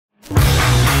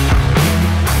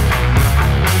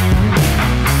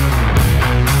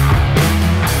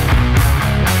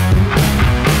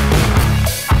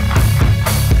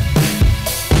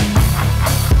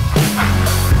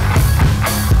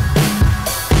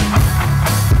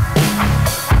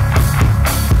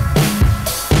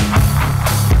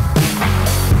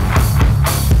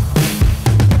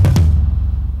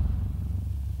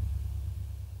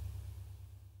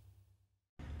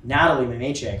Natalie, my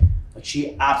main chick, like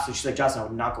she's like, Justin, I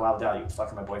would not go out without you.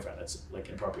 Fucking my boyfriend. That's like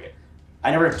inappropriate.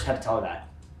 I never had to tell her that.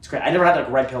 It's great. I never had like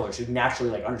a red pill her. She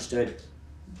naturally like understood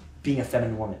being a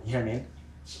feminine woman. You know what I mean?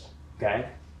 Okay.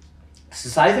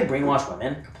 Society's like brainwash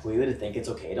women completely to think it's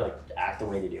okay to like act the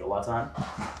way they do a lot of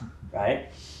time. Right?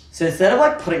 So instead of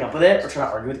like putting up with it or trying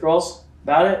to argue with girls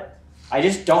about it, I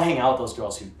just don't hang out with those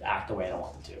girls who act the way I don't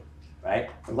want them to. Right?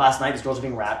 Like last night, these girls were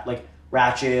being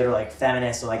ratchet or like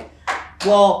feminist or like,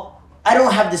 well, I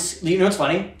don't have this. You know what's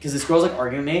funny? Because this girl's like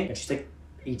arguing with me, and she's like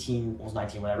 18, almost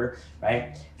 19, whatever, right?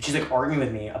 And she's like arguing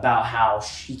with me about how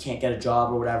she can't get a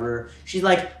job or whatever. She's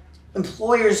like,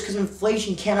 employers, because of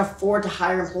inflation, can't afford to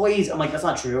hire employees. I'm like, that's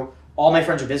not true. All my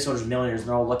friends are business owners, millionaires, and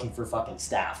they're all looking for fucking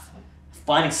staff.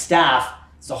 Finding staff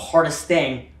is the hardest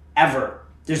thing ever.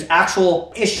 There's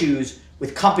actual issues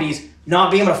with companies not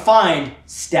being able to find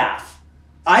staff.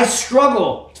 I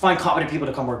struggle to find competent people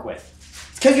to come work with.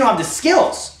 It's because you don't have the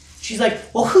skills. She's like,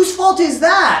 well, whose fault is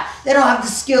that? They don't have the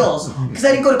skills because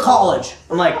I didn't go to college.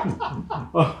 I'm like,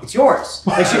 it's yours.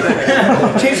 Like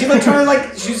she's like trying to like,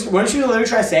 what is she literally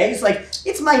trying to say? It's like,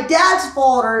 it's my dad's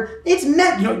fault or it's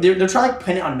men. You know, they're trying to like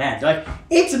pin it on men. They're like,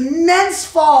 it's men's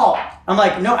fault. I'm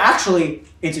like, no, actually,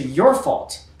 it's your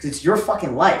fault because it's your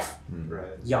fucking life, right,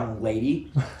 young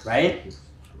lady, right?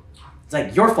 It's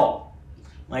like your fault.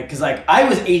 Like, cause like I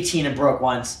was 18 and broke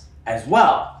once as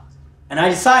well. And I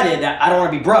decided that I don't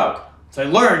want to be broke. So I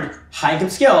learned high income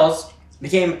skills,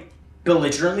 became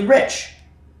belligerently rich.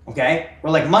 Okay?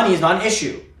 Where like money is not an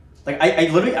issue. Like I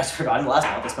literally, I forgot in the last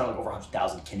month, I spent like over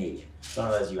 100,000 Canadian. So I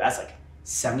don't know if that's US, like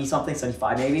 70 something,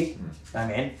 75 maybe. You know what I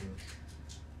mean?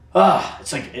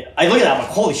 It's like, I look at that, I'm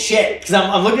like, holy shit. Because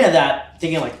I'm looking at that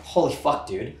thinking like, holy fuck,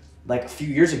 dude. Like a few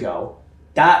years ago,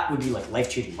 that would be like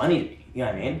life-changing money to me. You know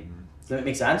what I mean? Does that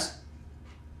make sense?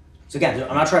 So again,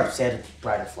 I'm not trying to say it to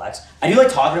brag or flex. I do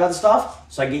like talking about this stuff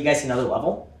so I can get you guys to another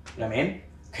level. You know what I mean?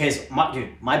 Because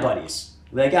my buddies,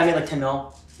 they're like, yeah, I made like 10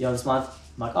 mil, this month.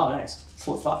 I'm like, oh, nice.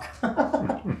 Holy fuck.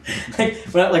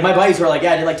 like my buddies were like,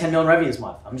 yeah, I did like 10 mil in revenue this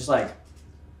month. I'm just like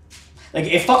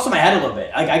it fucks with my head a little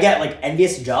bit. Like I get like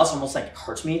envious and jealous, almost like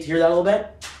hurts me to hear that a little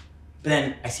bit. But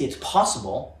then I see it's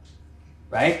possible,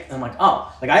 right? And I'm like,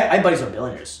 oh, like I have buddies who are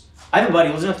billionaires. I have a buddy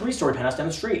who lives in a 3-story penthouse down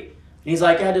the street. And he's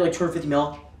like, yeah, I did like 250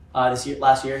 mil. Last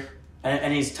year,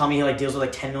 and he's telling me he like deals with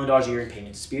like $10 million a year in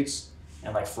payment disputes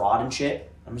and like fraud and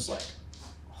shit. I'm just like,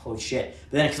 holy shit.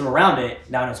 But then because I'm around it,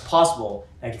 now I know it's possible,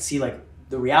 and I can see like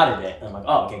the reality of it, and I'm like,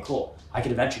 oh, okay, cool. I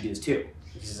could eventually do this too.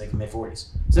 Because he's like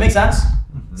mid-40s. Does that make sense?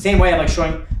 Mm-hmm. Same way I'm like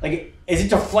showing, like, is it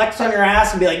to flex on your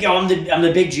ass and be like, yo, I'm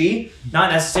the big G?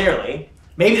 Not necessarily.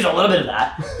 Maybe there's a little bit of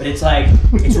that, but it's like,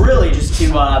 it's really just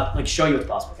to like show you what's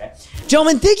possible, okay?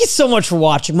 Gentlemen, thank you so much for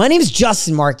watching. My name is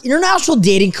Justin Marc, international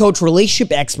dating coach,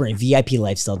 relationship expert, and VIP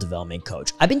lifestyle development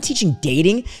coach. I've been teaching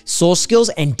dating, soul skills,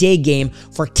 and Daygame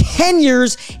for 10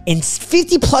 years in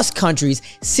 50 plus countries,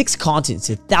 6 continents,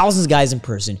 to thousands of guys in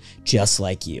person just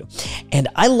like you. And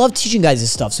I love teaching guys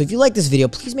this stuff. So if you like this video,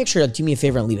 please make sure to do me a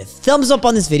favor and leave a thumbs up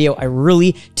on this video. I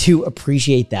really do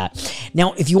appreciate that.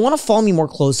 Now, if you want to follow me more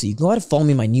closely, you can go ahead and follow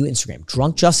me on my new Instagram,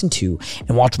 DrunkJustin2,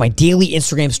 and watch my daily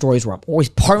Instagram stories where I'm always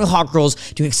partnering with hot girls,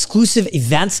 doing exclusive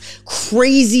events,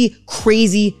 crazy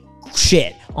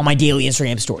shit on my daily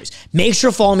Instagram stories. Make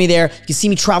sure to follow me there. You can see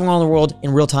me traveling around the world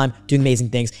in real time, doing amazing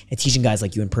things, and teaching guys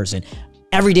like you in person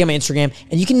every day on my Instagram.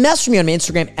 And you can message me on my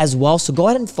Instagram as well. So go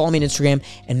ahead and follow me on Instagram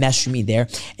and message me there.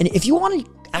 And if you want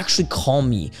to actually call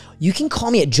me, you can call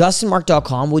me at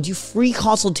justinmarc.com. We'll do free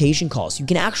consultation calls. You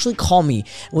can actually call me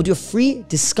and we'll do a free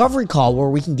discovery call where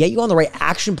we can get you on the right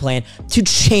action plan to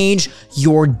change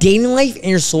your dating life and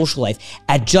your social life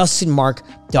at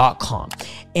justinmarc.com.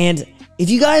 And if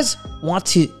you guys want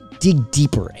to dig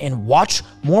deeper and watch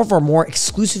more of our more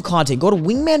exclusive content, go to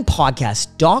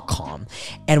wingmanpodcast.com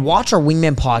and watch our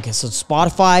Wingman podcast on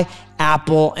Spotify,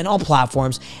 Apple, and all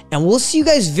platforms. And we'll see you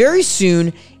guys very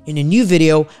soon in a new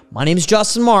video. My name is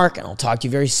Justin Marc, and I'll talk to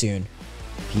you very soon.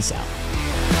 Peace out.